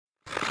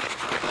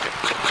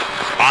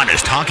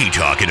Honest hockey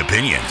talk and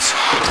opinions.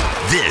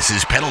 This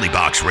is Penalty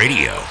Box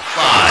Radio,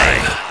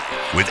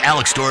 live with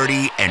Alex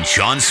Doherty and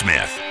Sean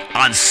Smith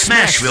on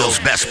Smashville's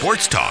Best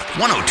Sports Talk,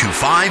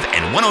 102.5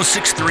 and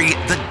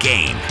 106.3 The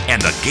Game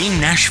and the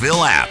Game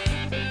Nashville app.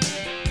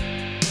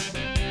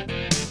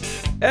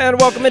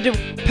 And welcome into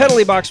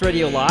Penalty Box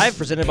Radio Live,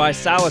 presented by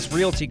Salas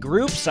Realty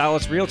Group.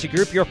 Salas Realty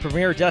Group, your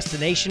premier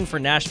destination for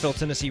Nashville,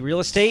 Tennessee real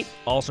estate.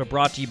 Also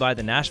brought to you by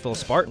the Nashville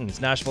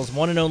Spartans, Nashville's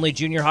one and only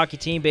junior hockey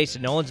team based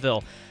in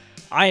Nolensville.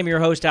 I am your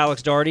host,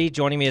 Alex Doherty.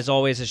 Joining me as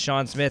always is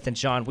Sean Smith. And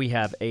Sean, we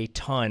have a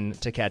ton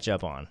to catch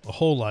up on. A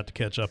whole lot to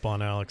catch up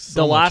on, Alex.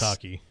 So much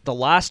hockey. The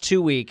last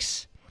 2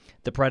 weeks,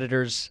 the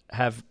Predators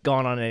have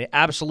gone on an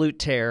absolute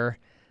tear.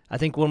 I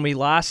think when we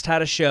last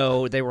had a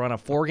show, they were on a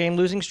 4-game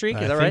losing streak.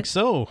 Is that right? I think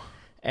so.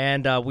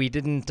 And we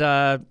didn't.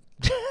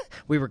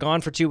 We were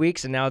gone for 2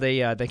 weeks, and now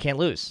they can't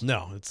lose.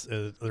 No,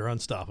 they're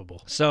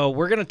unstoppable. So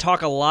we're going to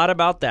talk a lot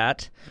about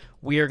that.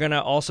 We are going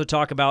to also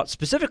talk about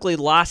specifically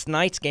last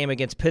night's game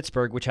against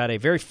Pittsburgh, which had a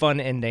very fun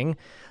ending.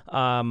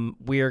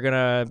 We are going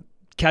to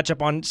catch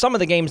up on some of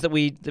the games that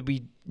we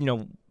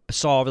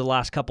saw over the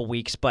last couple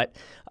weeks. But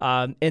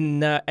and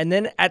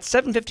then at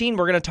 7:15,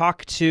 we're going to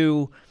talk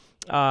to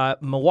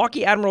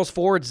Milwaukee Admirals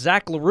forward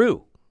Zach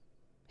L'Heureux.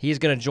 He's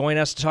going to join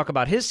us to talk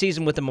about his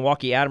season with the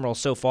Milwaukee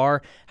Admirals so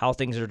far, how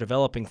things are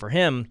developing for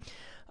him.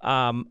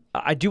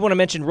 I do want to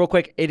mention real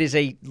quick, it is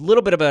a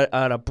little bit of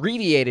an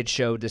abbreviated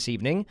show this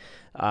evening.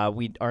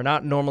 We are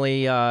not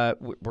normally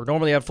we're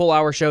normally a full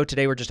hour show.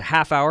 Today we're just a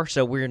half hour,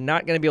 so we're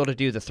not going to be able to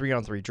do the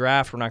 3-on-3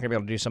 draft. We're not going to be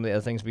able to do some of the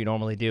other things we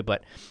normally do,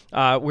 but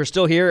we're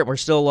still here. We're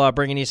still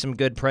bringing you some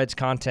good Preds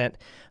content.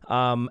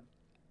 And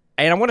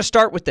I want to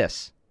start with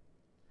this.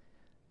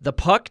 The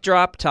puck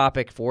drop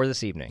topic for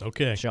this evening.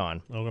 Okay.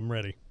 Sean. Oh, I'm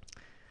ready.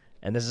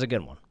 And this is a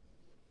good one.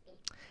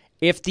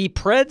 If the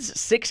Preds'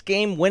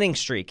 6-game winning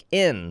streak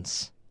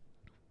ends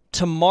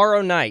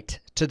tomorrow night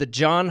to the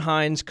John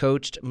Hynes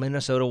coached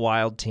Minnesota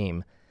Wild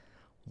team,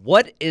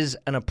 what is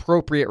an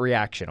appropriate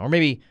reaction? Or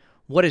maybe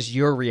what is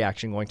your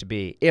reaction going to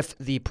be if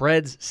the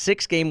Preds'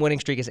 6-game winning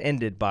streak is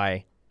ended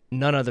by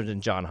none other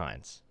than John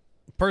Hynes?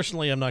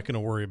 Personally, I'm not going to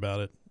worry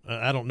about it.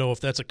 I don't know if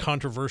that's a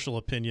controversial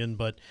opinion,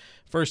 but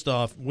first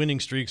off,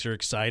 winning streaks are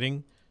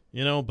exciting,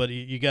 but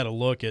you got to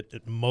look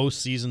at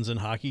most seasons in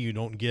hockey. You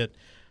don't get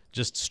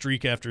just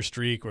streak after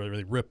streak where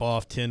they rip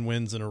off 10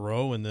 wins in a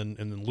row and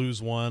then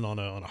lose one on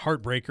a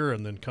heartbreaker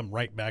and then come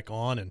right back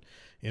on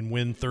and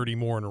win 30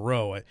 more in a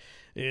row.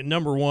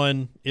 Number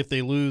one, if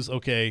they lose,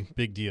 okay,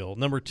 big deal.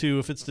 Number two,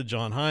 if it's to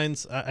John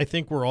Hynes, I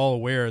think we're all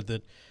aware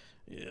that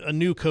a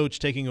new coach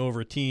taking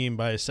over a team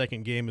by a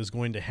second game is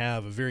going to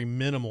have a very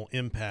minimal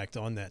impact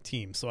on that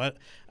team. So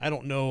I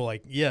don't know,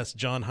 yes,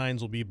 John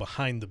Hynes will be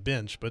behind the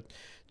bench, but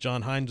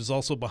John Hynes was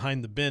also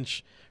behind the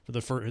bench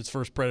for his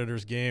first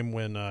Predators game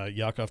when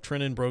Yakov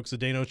Trenin broke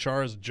Zdeno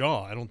Chara's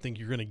jaw. I don't think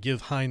you're going to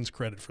give Hynes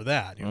credit for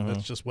that.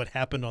 That's just what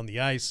happened on the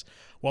ice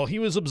while he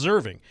was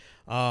observing.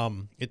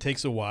 It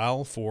takes a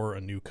while for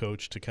a new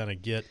coach to kind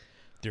of get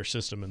their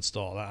system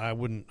installed. I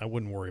wouldn't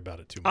worry about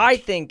it too much. I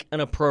think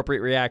an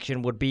appropriate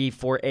reaction would be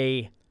for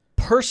a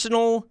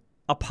personal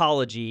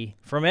apology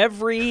from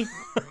every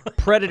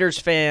Predators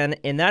fan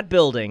in that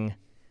building.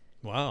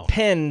 Wow.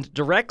 Pinned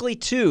directly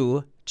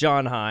to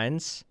John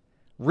Hynes,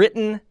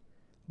 written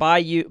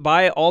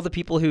by all the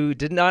people who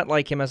did not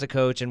like him as a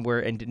coach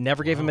and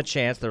never gave him a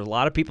chance. There are a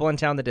lot of people in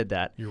town that did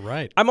that. You're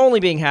right. I'm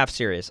only being half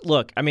serious.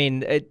 Look, I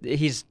mean,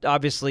 he's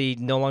obviously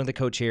no longer the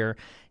coach here.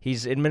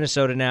 He's in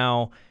Minnesota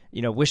now.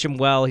 Wish him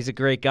well. He's a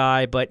great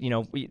guy, but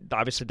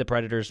obviously the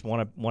Predators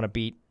want to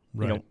beat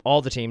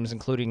all the teams,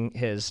 including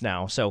his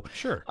now. So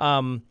sure.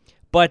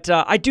 But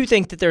I do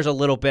think that there's a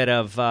little bit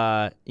of,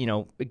 going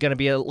to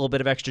be a little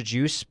bit of extra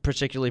juice,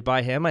 particularly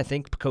by him, I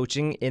think,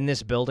 coaching in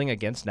this building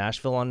against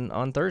Nashville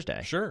on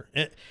Thursday. Sure.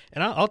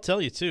 And I'll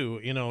tell you, too,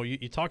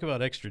 you talk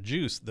about extra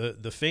juice.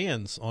 The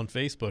fans on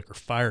Facebook are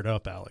fired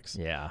up, Alex.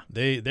 Yeah.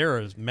 There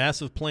are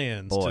massive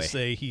plans to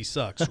say he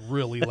sucks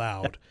really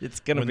loud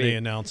when they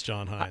announce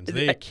John Hynes.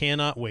 They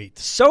cannot wait.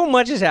 So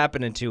much has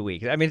happened in 2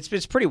 weeks. I mean,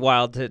 it's pretty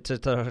wild to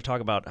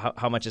talk about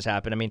how much has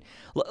happened. I mean,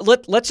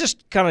 let's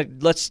just kind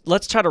of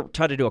let's try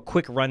to do a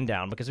quick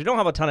rundown because we don't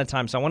have a ton of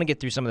time, so I want to get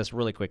through some of this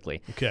really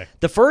quickly. Okay.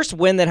 The first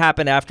win that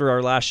happened after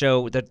our last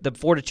show, the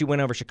 4-2 win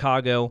over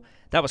Chicago,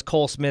 that was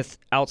Cole Smith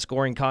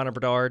outscoring Connor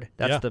Bedard.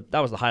 That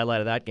was the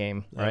highlight of that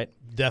game, right?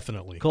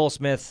 Definitely. Cole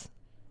Smith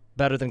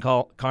better than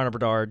Connor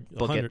Bedard.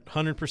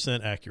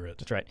 100% accurate.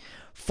 That's right.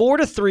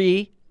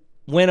 4-3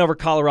 win over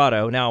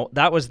Colorado. Now,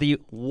 that was the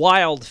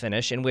wild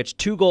finish in which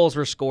 2 goals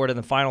were scored in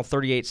the final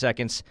 38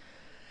 seconds,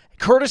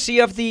 courtesy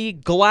of the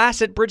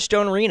glass at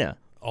Bridgestone Arena.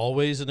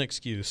 Always an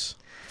excuse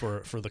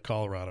for the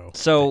Colorado.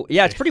 So,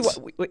 yeah, it's pretty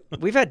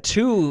we've had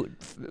 2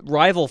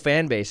 rival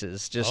fan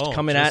bases just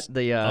coming at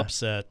the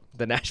upset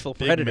the Nashville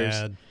Big Predators.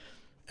 Mad.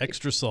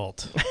 Extra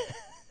salt.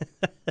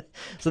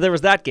 So there was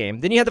that game.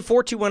 Then you had the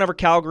 4-2 win over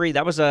Calgary.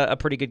 That was a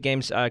pretty good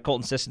game.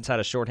 Colton Sissons had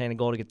a shorthanded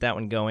goal to get that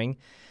one going.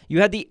 You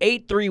had the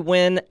 8-3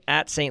 win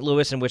at St.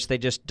 Louis in which they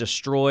just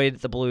destroyed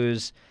the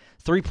Blues.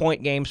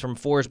 3-point games from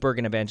Forsberg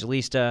and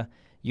Evangelista.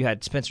 You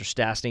had Spencer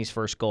Stastny's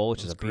first goal,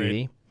 which is a great.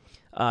 beauty.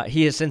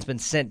 He has since been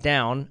sent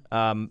down,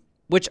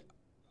 which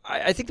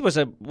I think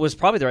was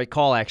probably the right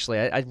call, actually.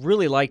 I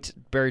really liked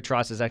Barry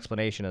Trotz's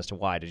explanation as to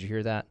why. Did you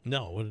hear that?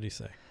 No, what did he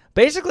say?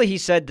 Basically, he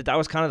said that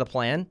was kind of the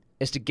plan,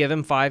 is to give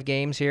him 5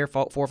 games here,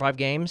 4 or 5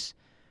 games,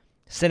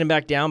 send him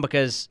back down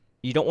because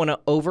you don't want to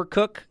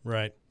overcook,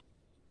 right,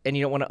 and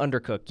you don't want to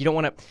undercook. You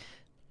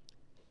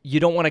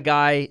don't want a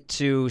guy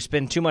to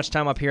spend too much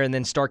time up here and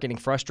then start getting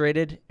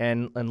frustrated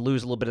and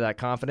lose a little bit of that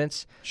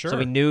confidence. Sure. So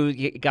we knew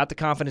he got the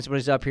confidence when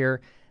he's up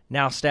here.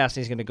 Now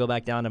Stastny's going to go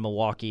back down to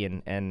Milwaukee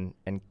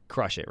and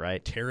crush it,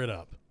 right? Tear it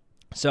up.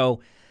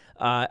 So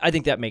I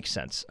think that makes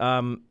sense.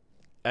 And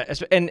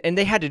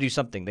they had to do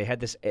something. They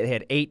had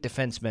 8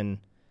 defensemen,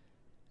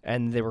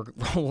 and they were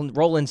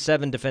rolling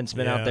 7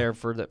 defensemen out there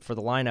for the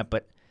lineup,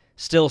 but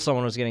still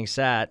someone was getting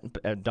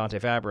sat. Dante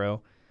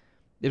Fabro.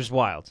 It was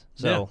wild.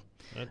 So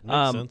that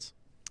makes sense.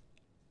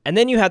 And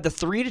then you had the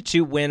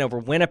 3-2 win over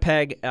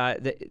Winnipeg.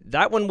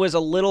 That one was a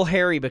little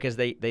hairy because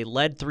they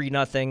led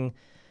 3-0.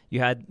 You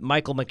had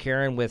Michael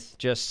McCarron with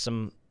just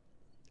some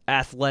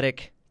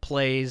athletic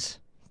plays,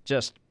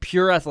 just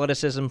pure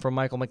athleticism from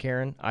Michael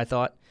McCarron, I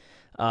thought.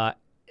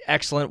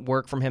 Excellent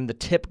work from him. The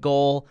tip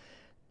goal.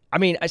 I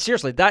mean,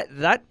 seriously,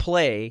 that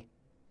play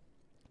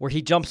where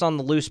he jumps on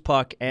the loose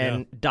puck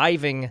and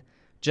diving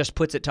just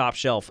puts it top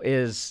shelf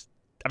is,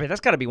 I mean,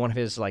 that's got to be one of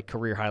his like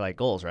career highlight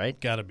goals, right?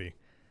 Got to be.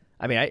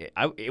 I mean,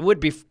 it would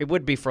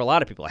be for a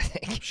lot of people, I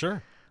think.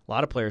 Sure. A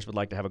lot of players would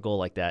like to have a goal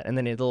like that. And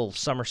then a little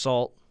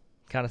somersault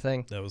kind of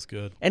thing. That was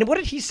good. And what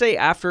did he say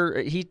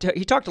after? He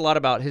talked a lot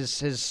about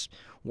his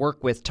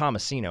work with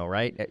Tomasino,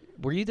 right?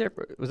 Were you there?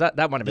 Was that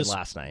might have been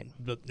last night?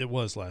 It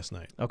was last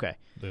night. Okay.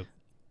 The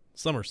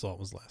somersault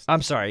was last night.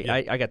 I'm sorry. Yeah.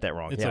 I got that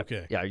wrong. It's yeah.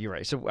 okay. Yeah, you're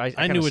right. So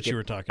I knew what you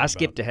were talking about. I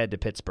skipped ahead to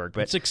Pittsburgh.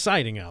 But it's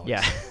exciting, Alex.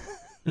 Yeah.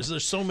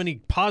 There's so many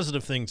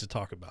positive things to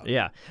talk about.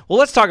 Yeah. Well,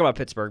 let's talk about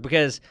Pittsburgh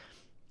because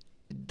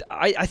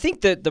I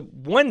think that the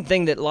one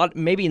thing that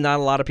maybe not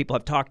a lot of people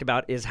have talked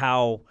about is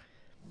how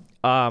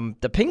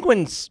the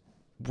Penguins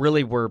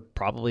really were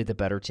probably the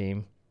better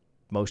team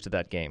most of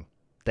that game.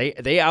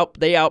 They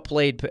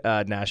outplayed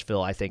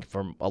Nashville, I think,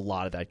 from a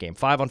lot of that game.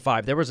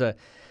 5-on-5.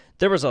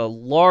 There was a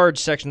large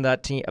section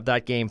of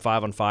that game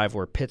 5-on-5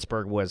 where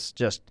Pittsburgh was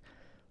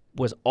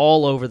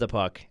all over the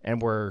puck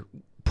and were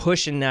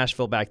pushing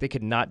Nashville back. They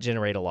could not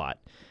generate a lot,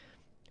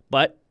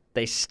 but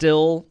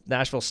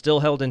Nashville still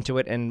held into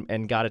it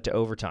and got it to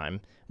overtime.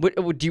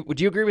 Would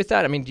you agree with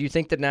that? I mean, do you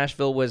think that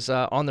Nashville was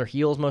on their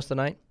heels most of the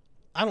night?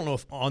 I don't know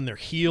if on their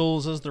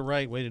heels is the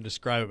right way to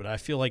describe it, but I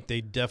feel like they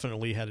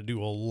definitely had to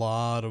do a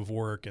lot of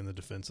work in the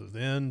defensive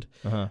end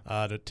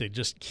to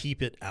just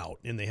keep it out,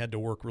 and they had to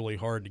work really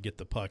hard to get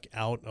the puck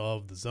out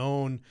of the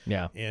zone.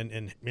 Yeah,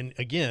 and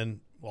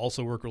again,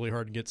 also work really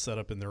hard to get set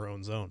up in their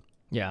own zone.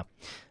 Yeah,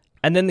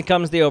 and then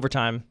comes the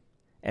overtime,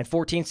 and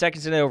 14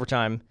 seconds into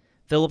overtime,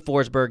 Philip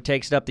Forsberg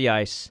takes it up the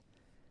ice.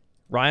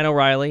 Ryan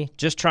O'Reilly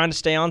just trying to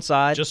stay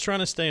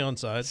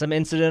onside. Some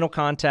incidental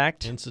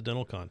contact.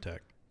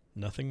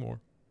 Nothing more.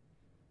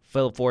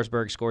 Philip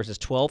Forsberg scores his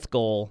 12th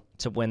goal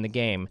to win the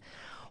game.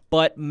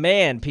 But,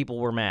 man, people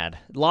were mad.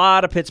 A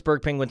lot of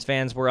Pittsburgh Penguins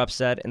fans were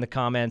upset in the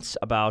comments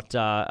about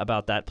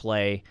that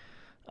play.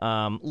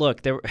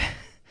 Look,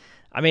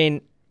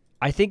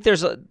 I think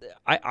there's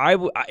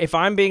if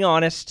I'm being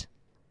honest,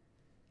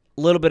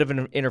 a little bit of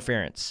an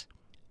interference.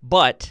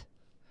 But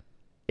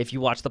if you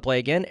watch the play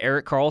again,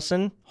 Erik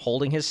Karlsson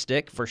holding his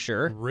stick for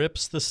sure.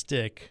 Rips the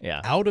stick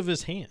out of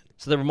his hand.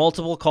 So there were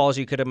multiple calls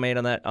you could have made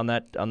on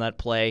that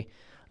play,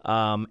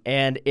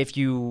 and if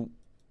you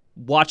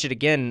watch it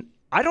again,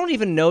 I don't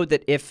even know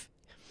that if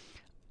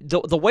the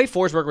way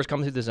Forsberg was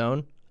coming through the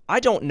zone,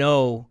 I don't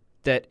know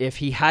that if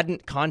he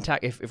hadn't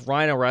if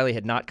Ryan O'Reilly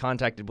had not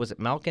contacted, was it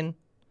Malkin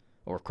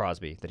or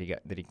Crosby that he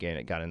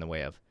got in the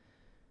way of?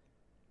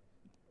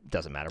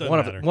 Doesn't matter.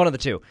 One of the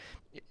two.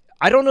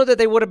 I don't know that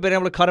they would have been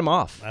able to cut him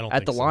off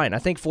at the line. I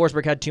think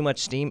Forsberg had too much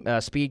speed going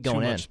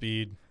in. Too much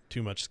speed,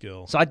 too much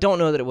skill. So I don't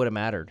know that it would have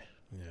mattered.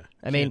 Yeah,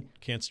 I mean,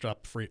 can't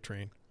stop the freight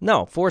train.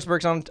 No,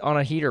 Forsberg's on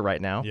a heater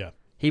right now. Yeah,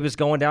 he was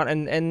going down,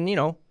 and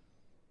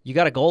you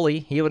got a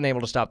goalie. He wasn't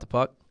able to stop the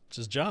puck. It's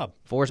his job.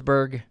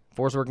 Forsberg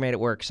made it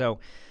work. So,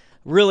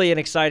 really an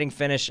exciting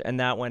finish in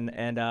that one,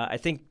 and I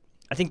think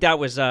that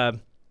was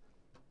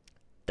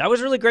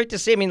really great to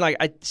see. I mean, like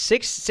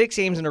six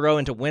games in a row,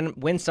 and to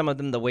win some of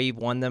them the way you've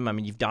won them. I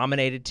mean, you've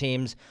dominated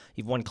teams,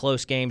 you've won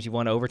close games, you've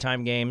won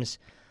overtime games.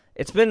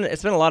 It's been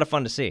a lot of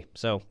fun to see.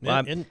 So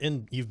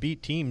and you've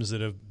beat teams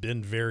that have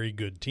been very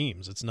good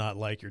teams. It's not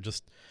like you're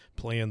just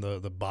playing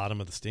the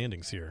bottom of the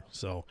standings here.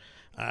 So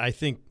I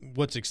think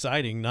what's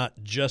exciting,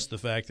 not just the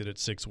fact that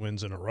it's 6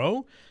 wins in a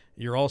row,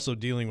 you're also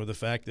dealing with the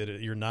fact that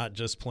you're not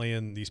just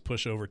playing these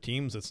pushover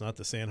teams. It's not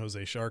the San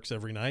Jose Sharks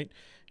every night.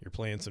 You're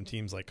playing some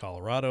teams like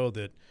Colorado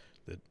that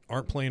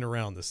aren't playing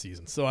around this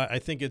season. So I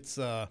think it's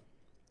an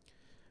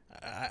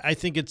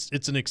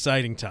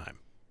exciting time.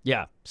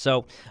 Yeah,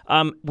 so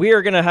we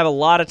are going to have a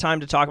lot of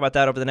time to talk about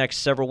that over the next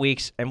several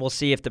weeks, and we'll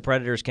see if the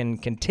Predators can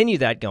continue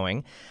that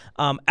going.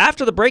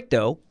 After the break,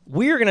 though,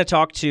 we are going to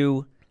talk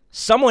to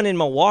someone in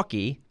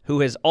Milwaukee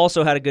who has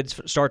also had a good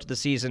start to the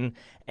season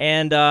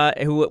and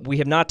who we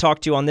have not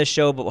talked to on this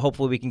show, but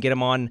hopefully we can get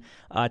him on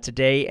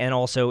today and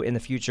also in the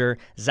future.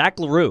 Zach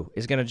LaRue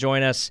is going to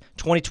join us,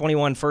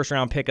 2021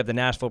 first-round pick of the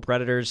Nashville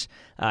Predators.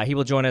 He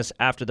will join us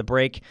after the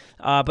break.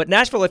 But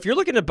Nashville, if you're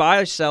looking to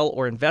buy, sell,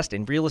 or invest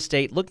in real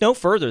estate, look no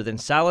further than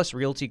Salas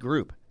Realty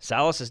Group.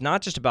 Salas is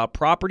not just about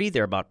property,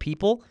 they're about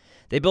people.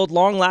 They build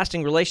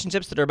long-lasting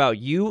relationships that are about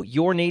you,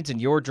 your needs,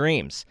 and your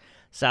dreams.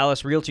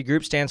 Salas Realty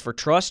Group stands for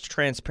trust,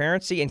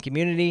 transparency, and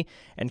community,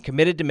 and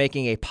committed to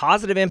making a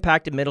positive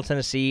impact in Middle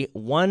Tennessee,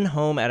 one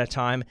home at a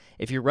time.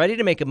 If you're ready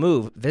to make a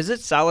move,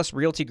 visit Salas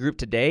Realty Group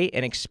today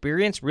and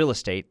experience real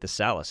estate the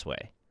Salas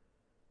way.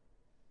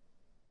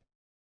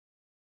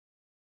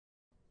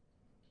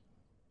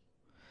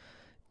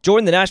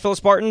 Join the Nashville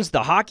Spartans,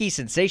 the hockey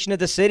sensation of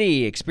the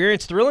city.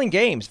 Experience thrilling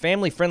games,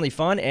 family-friendly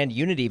fun, and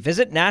unity.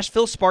 Visit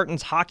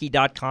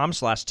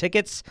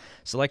NashvilleSpartansHockey.com/tickets.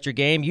 Select your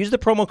game. Use the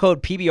promo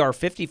code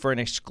PBR50 for an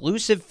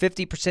exclusive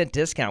 50%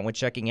 discount when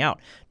checking out.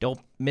 Don't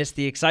miss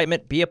the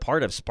excitement. Be a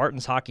part of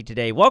Spartans hockey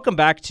today. Welcome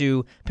back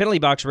to Penalty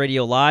Box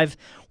Radio Live.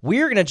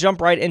 We're going to jump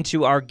right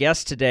into our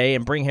guest today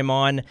and bring him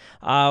on.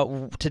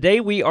 Today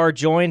we are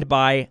joined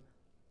by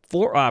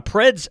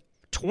Preds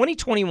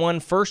 2021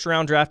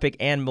 first-round draft pick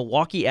and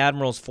Milwaukee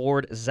Admirals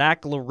forward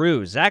Zach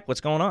LaRue. Zach, what's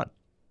going on?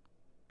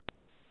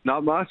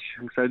 Not much.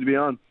 I'm excited to be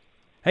on.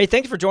 Hey,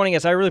 thanks for joining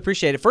us. I really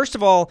appreciate it. First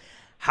of all,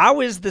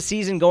 how is the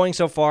season going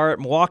so far?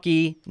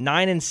 Milwaukee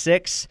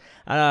 9-6.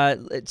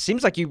 It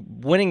seems like you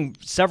winning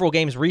several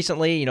games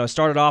recently. You know,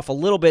 started off a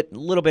little bit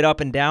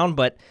up and down,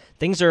 but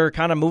things are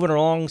kind of moving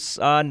along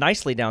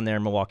nicely down there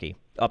in Milwaukee.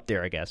 Up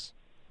there, I guess.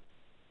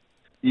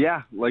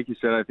 Yeah, like you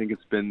said, I think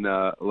it's been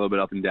a little bit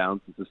up and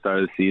down since the start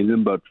of the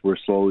season, but we're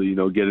slowly,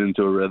 getting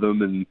into a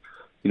rhythm and,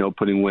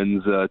 putting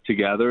wins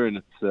together,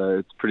 and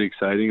it's pretty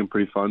exciting and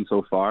pretty fun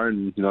so far.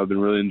 And I've been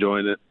really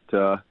enjoying it.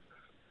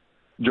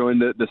 Enjoying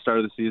the start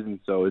of the season,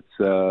 so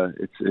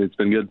it's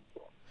been good.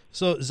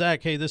 So,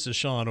 Zach, hey, this is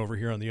Shaun over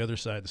here on the other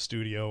side of the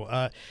studio.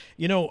 I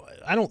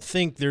don't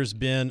think there's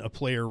been a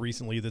player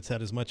recently that's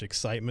had as much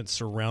excitement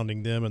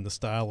surrounding them and the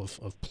style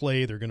of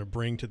play they're going to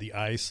bring to the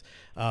ice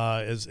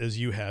as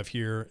you have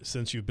here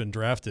since you've been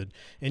drafted.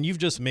 And you've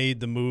just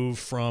made the move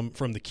from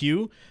the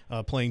Q,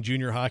 playing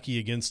junior hockey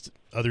against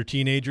other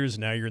teenagers.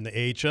 Now you're in the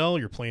AHL.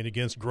 You're playing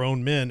against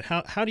grown men.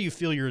 How do you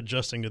feel you're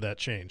adjusting to that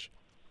change?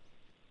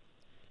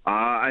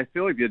 I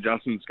feel like the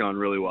adjustment's gone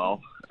really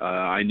well.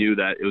 I knew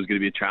that it was going to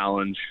be a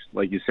challenge.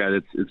 Like you said,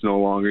 it's no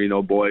longer,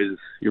 boys.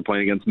 You're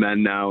playing against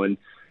men now, and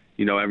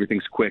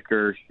everything's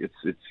quicker. It's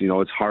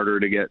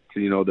harder to get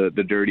to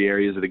the dirty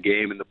areas of the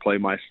game and to play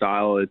my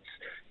style. It's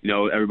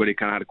everybody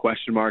kind of had a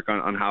question mark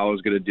on how I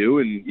was going to do,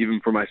 and even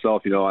for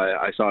myself,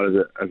 I saw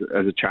it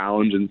as a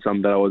challenge and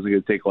something that I wasn't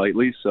going to take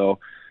lightly. So,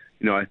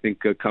 I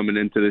think coming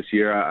into this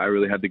year, I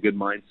really had the good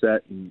mindset,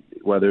 and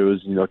whether it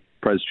was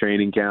Preds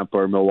training camp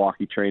or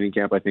Milwaukee training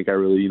camp, I think I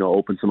really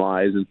opened some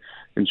eyes and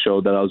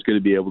showed that I was going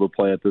to be able to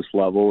play at this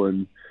level.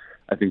 And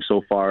I think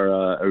so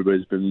far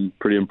everybody's been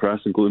pretty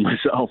impressed, including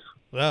myself.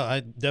 Well,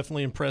 I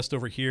definitely impressed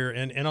over here,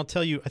 and I'll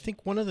tell you, I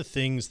think one of the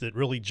things that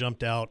really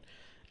jumped out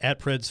at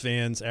Preds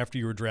fans after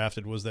you were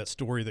drafted was that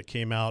story that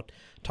came out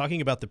talking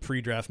about the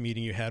pre-draft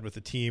meeting you had with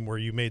the team where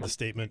you made the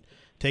statement,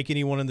 take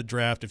anyone in the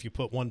draft. If you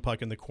put one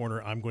puck in the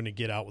corner, I'm going to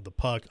get out with the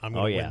puck. I'm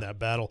going to win that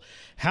battle.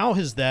 How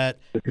has that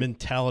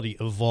mentality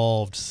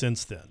evolved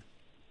since then?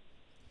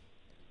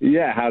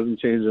 Yeah, it hasn't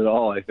changed at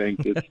all. I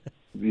think it's,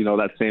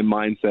 that same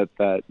mindset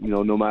that,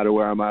 no matter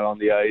where I'm at on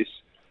the ice,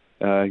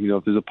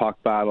 if there's a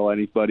puck battle,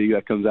 anybody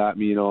that comes at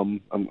me, I'm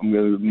going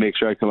to make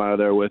sure I come out of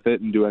there with it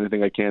and do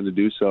anything I can to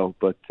do so.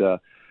 But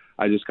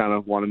I just kind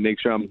of want to make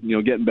sure I'm,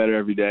 getting better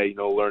every day,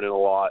 learning a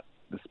lot,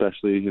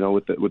 especially,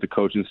 with the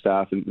coaching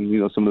staff and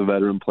some of the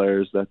veteran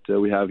players that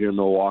we have here in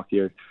Milwaukee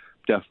are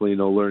definitely,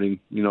 learning,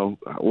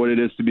 what it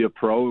is to be a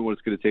pro and what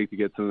it's going to take to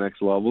get to the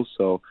next level.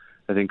 So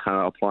I think kind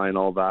of applying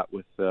all that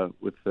with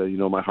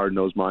my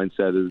hard-nosed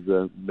mindset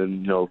has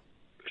been,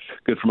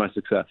 good for my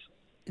success.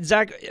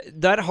 Zach,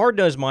 that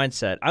hard-nosed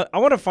mindset, I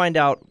want to find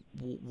out,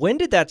 when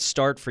did that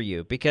start for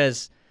you?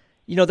 Because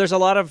there's a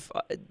lot of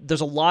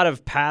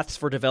paths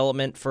for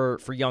development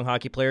for young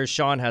hockey players.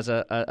 Shaun has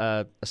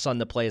a son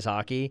that plays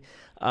hockey,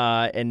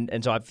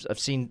 and so I've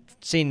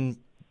seen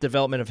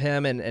development of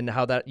him and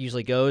how that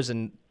usually goes.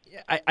 And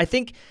I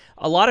think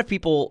a lot of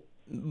people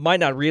might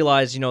not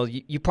realize,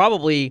 you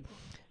probably,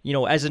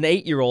 as an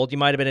 8-year-old, you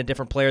might have been a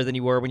different player than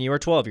you were when you were a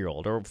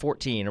 12-year-old or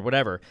 14 or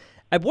whatever.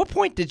 At what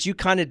point did you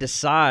kind of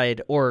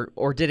decide, or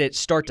did it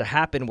start to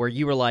happen where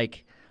you were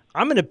like,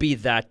 I'm going to be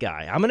that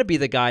guy. I'm going to be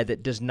the guy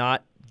that does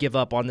not give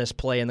up on this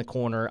play in the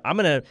corner. I'm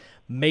going to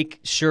make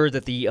sure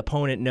that the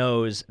opponent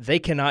knows they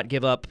cannot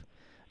give up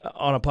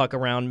on a puck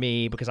around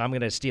me because I'm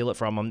going to steal it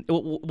from them.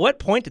 What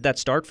point did that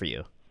start for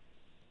you?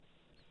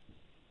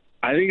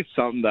 I think it's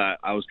something that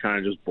I was kind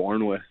of just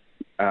born with.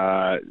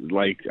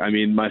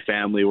 My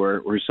family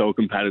were so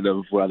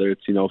competitive, whether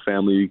it's,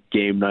 family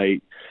game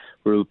night,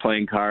 we're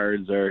playing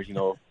cards, or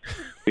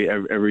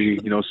every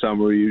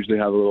summer we usually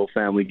have a little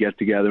family get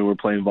together and we're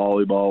playing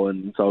volleyball,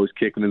 and it's always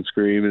kicking and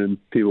screaming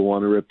and people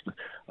want to rip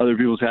other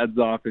people's heads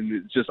off, and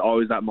it's just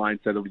always that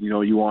mindset of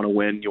you want to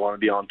win, you want to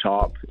be on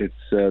top. It's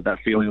that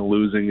feeling of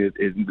losing,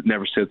 it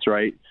never sits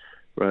right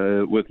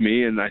with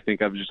me, and I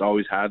think I've just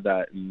always had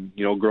that. And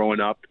growing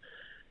up,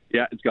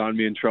 yeah, it's gotten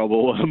me in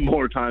trouble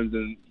more times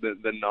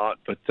than not,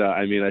 but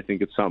I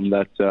think it's something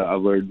that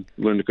I've learned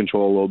to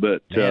control a little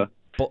bit. And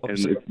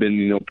it's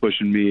been,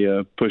 pushing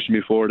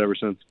me forward ever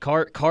since.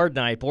 Card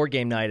night, board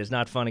game night is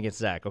not fun against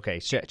Zach. Okay,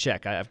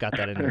 check. I've got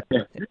that in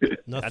there.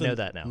 I know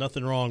that now.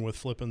 Nothing wrong with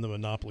flipping the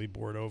Monopoly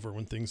board over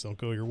when things don't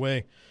go your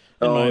way,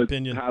 in my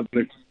opinion. It's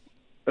happened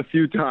a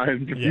few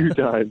times.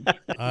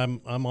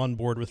 I'm on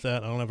board with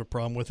that. I don't have a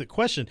problem with it.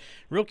 Question,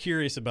 real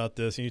curious about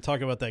this, and you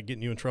talk about that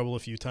getting you in trouble a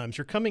few times.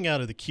 You're coming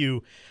out of the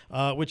Q,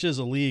 which is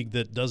a league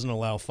that doesn't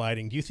allow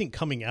fighting. Do you think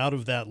coming out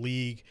of that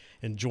league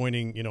and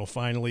joining,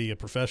 finally a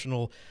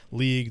professional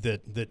league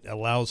that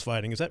allows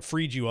fighting, has that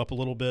freed you up a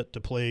little bit to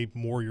play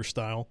more your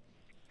style?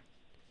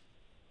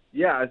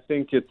 Yeah, I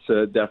think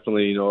it's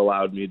definitely,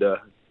 allowed me to,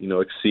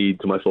 exceed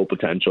to my full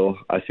potential.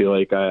 I feel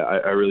like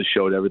I really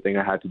showed everything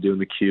I had to do in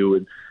the queue,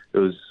 and it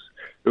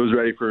was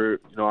ready for,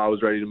 I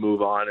was ready to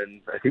move on,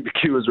 and I think the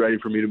queue was ready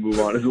for me to move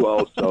on as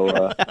well.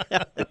 So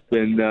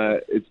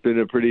it's been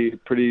a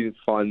pretty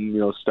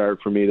fun,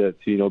 start for me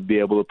to be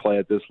able to play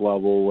at this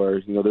level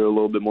where, they're a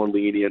little bit more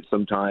lenient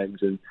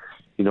sometimes, and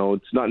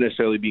it's not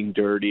necessarily being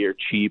dirty or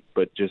cheap,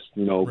 but just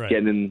right.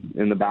 Getting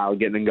in the battle,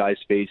 getting in guys'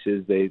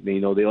 faces. They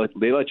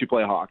let you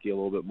play hockey a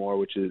little bit more,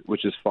 which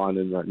is fun,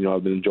 and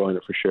I've been enjoying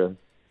it for sure.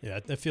 Yeah,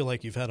 I feel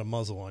like you've had a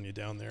muzzle on you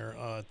down there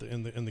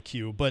in the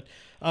queue. But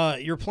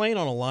you're playing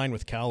on a line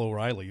with Cal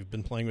O'Reilly. You've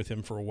been playing with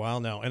him for a while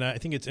now, and I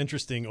think it's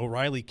interesting.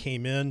 O'Reilly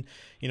came in,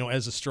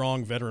 as a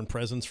strong veteran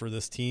presence for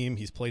this team.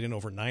 He's played in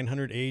over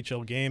 900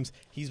 AHL games.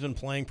 He's been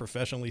playing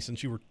professionally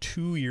since you were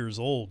 2 years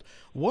old.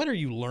 What are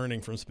you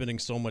learning from spending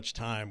so much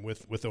time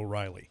with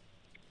O'Reilly?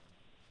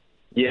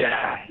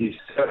 Yeah, he's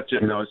such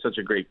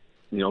a great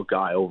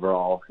guy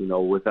overall,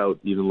 without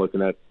even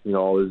looking at,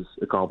 all his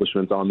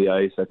accomplishments on the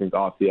ice. I think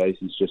off the ice,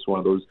 he's just one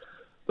of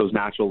those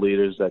natural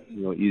leaders that,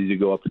 easy to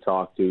go up to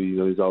talk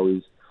to. He's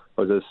always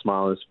has a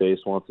smile on his face,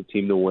 wants the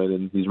team to win,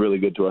 and he's really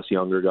good to us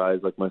younger guys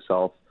like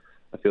myself.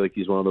 I feel like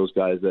he's one of those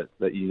guys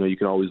that you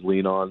can always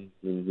lean on,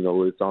 and,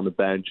 it's on the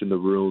bench, in the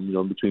room,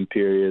 in between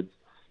periods.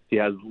 He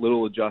has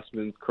little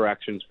adjustments,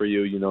 corrections for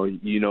you.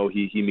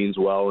 He means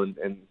well, and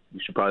you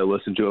should probably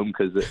listen to him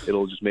because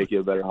it'll just make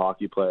you a better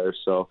hockey player.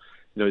 So,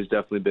 he's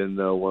definitely been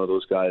one of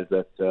those guys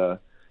that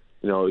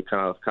we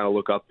kind of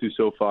look up to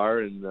so far,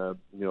 and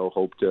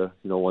hope to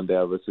one day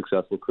have a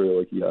successful career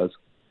like he has.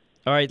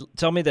 All right,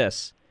 tell me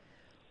this: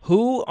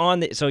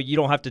 so you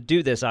don't have to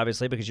do this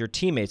obviously because you're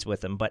teammates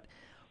with him, but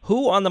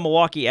who on the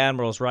Milwaukee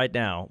Admirals right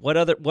now?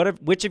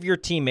 Which of your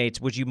teammates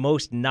would you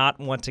most not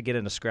want to get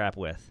in a scrap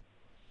with?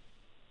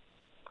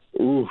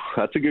 Ooh,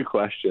 that's a good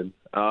question.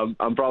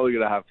 I'm probably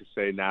gonna have to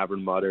say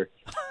Nabrin Mutter.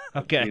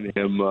 Okay. I've seen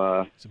him.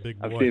 He's a big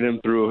boy. I've seen him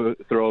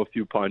throw a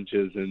few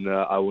punches, and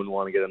I wouldn't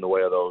want to get in the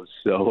way of those.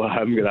 So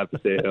I'm gonna have to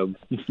say him.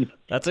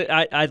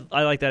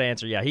 I like that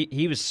answer. Yeah,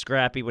 he was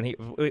scrappy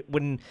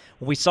when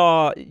we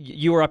saw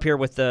you were up here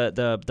with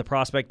the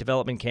prospect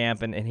development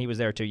camp, and he was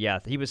there too. Yeah,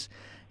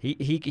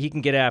 he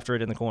can get after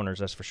it in the corners.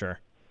 That's for sure.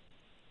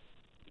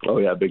 Oh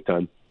yeah, big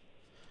time.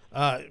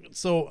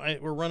 So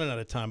we're running out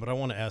of time, but I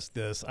want to ask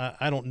this.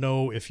 I don't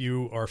know if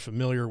you are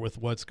familiar with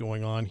what's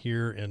going on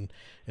here in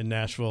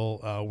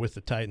Nashville with the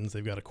Titans.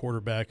 They've got a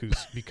quarterback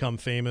who's become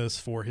famous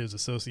for his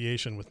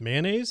association with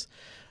mayonnaise.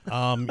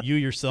 You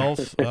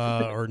yourself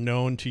are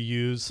known to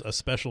use a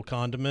special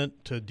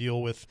condiment to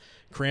deal with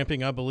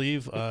cramping, I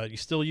believe. You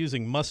still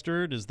using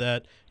mustard? Is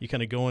that you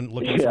kind of going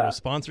looking for a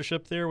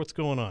sponsorship there? What's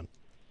going on?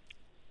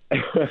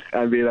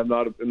 I'm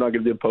not going to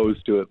be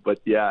opposed to it, but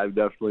yeah, I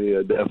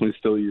definitely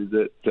still use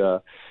it.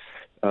 No,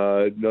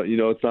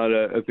 it's not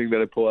a thing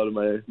that I pull out of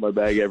my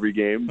bag every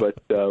game, but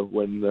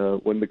when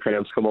the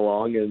cramps come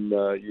along and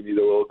you need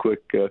a little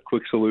quick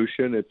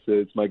solution,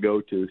 it's my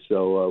go-to.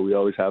 So we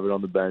always have it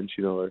on the bench.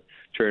 Our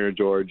trainer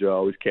George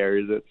always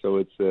carries it, so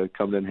it's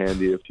coming in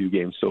handy a few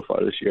games so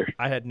far this year.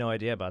 I had no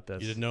idea about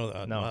this. You didn't know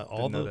that? No,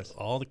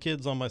 all the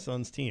kids on my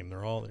son's team,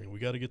 we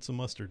got to get some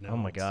mustard now. Oh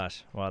my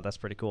gosh, wow, that's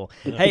pretty cool.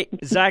 Hey,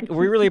 Zach,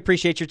 we really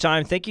appreciate your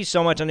time. Thank you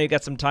so much. I know you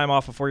got some time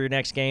off before your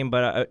next game,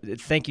 but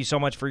thank you so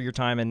much for your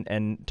time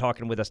and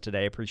talking with us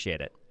today. Appreciate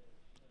it.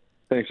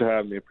 Thanks for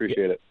having me.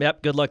 Appreciate it.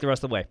 Yep. Good luck the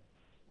rest of the way.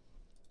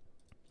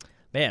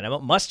 Man,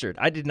 about mustard.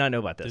 I did not know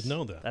about this. Didn't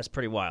know that. That's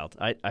pretty wild.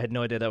 I had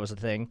no idea that was a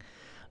thing.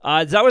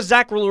 That was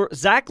Zach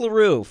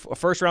LaRue, a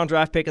first-round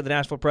draft pick of the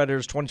Nashville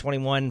Predators,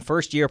 2021,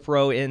 first-year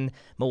pro in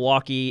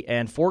Milwaukee,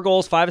 and 4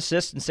 goals, 5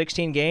 assists in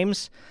 16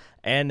 games.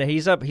 And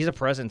he's a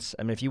presence.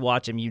 I mean, if you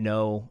watch him, he's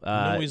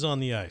on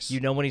the ice. You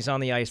know when he's on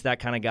the ice, that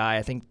kind of guy.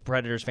 I think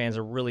Predators fans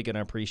are really going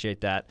to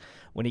appreciate that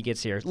when he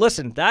gets here.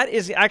 Listen, that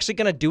is actually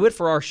going to do it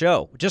for our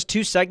show. Just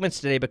 2 segments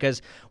today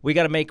because we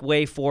got to make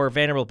way for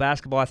Vanderbilt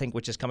basketball, I think,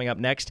 which is coming up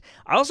next.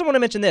 I also want to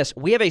mention this.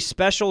 We have a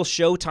special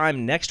showtime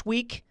next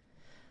week.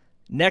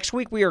 Next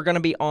week, we are going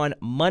to be on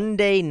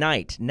Monday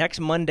night. Next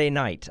Monday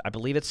night. I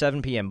believe it's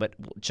 7 p.m., but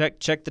check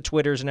the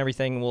Twitters and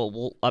everything.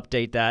 We'll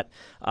update that.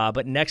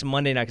 But next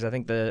Monday night, because I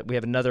think we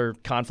have another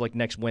conflict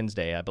next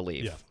Wednesday, I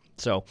believe. Yeah.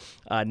 So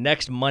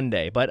next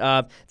Monday.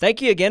 But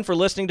thank you again for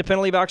listening to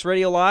Penalty Box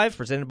Radio Live,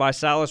 presented by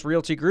Salas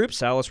Realty Group.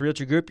 Salas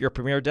Realty Group, your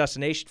premier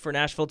destination for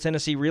Nashville,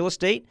 Tennessee real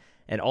estate.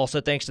 And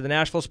also thanks to the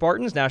Nashville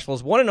Spartans,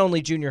 Nashville's one and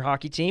only junior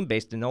hockey team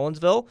based in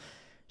Nolensville.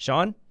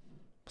 Sean,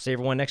 we'll see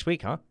everyone next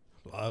week, huh?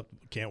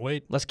 Can't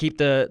wait. Let's keep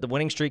the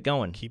winning streak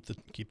going. Keep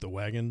the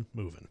wagon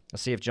moving.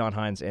 Let's see if John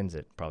Hines ends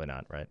it. Probably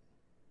not, right?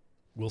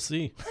 We'll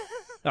see.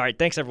 All right.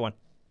 Thanks, everyone.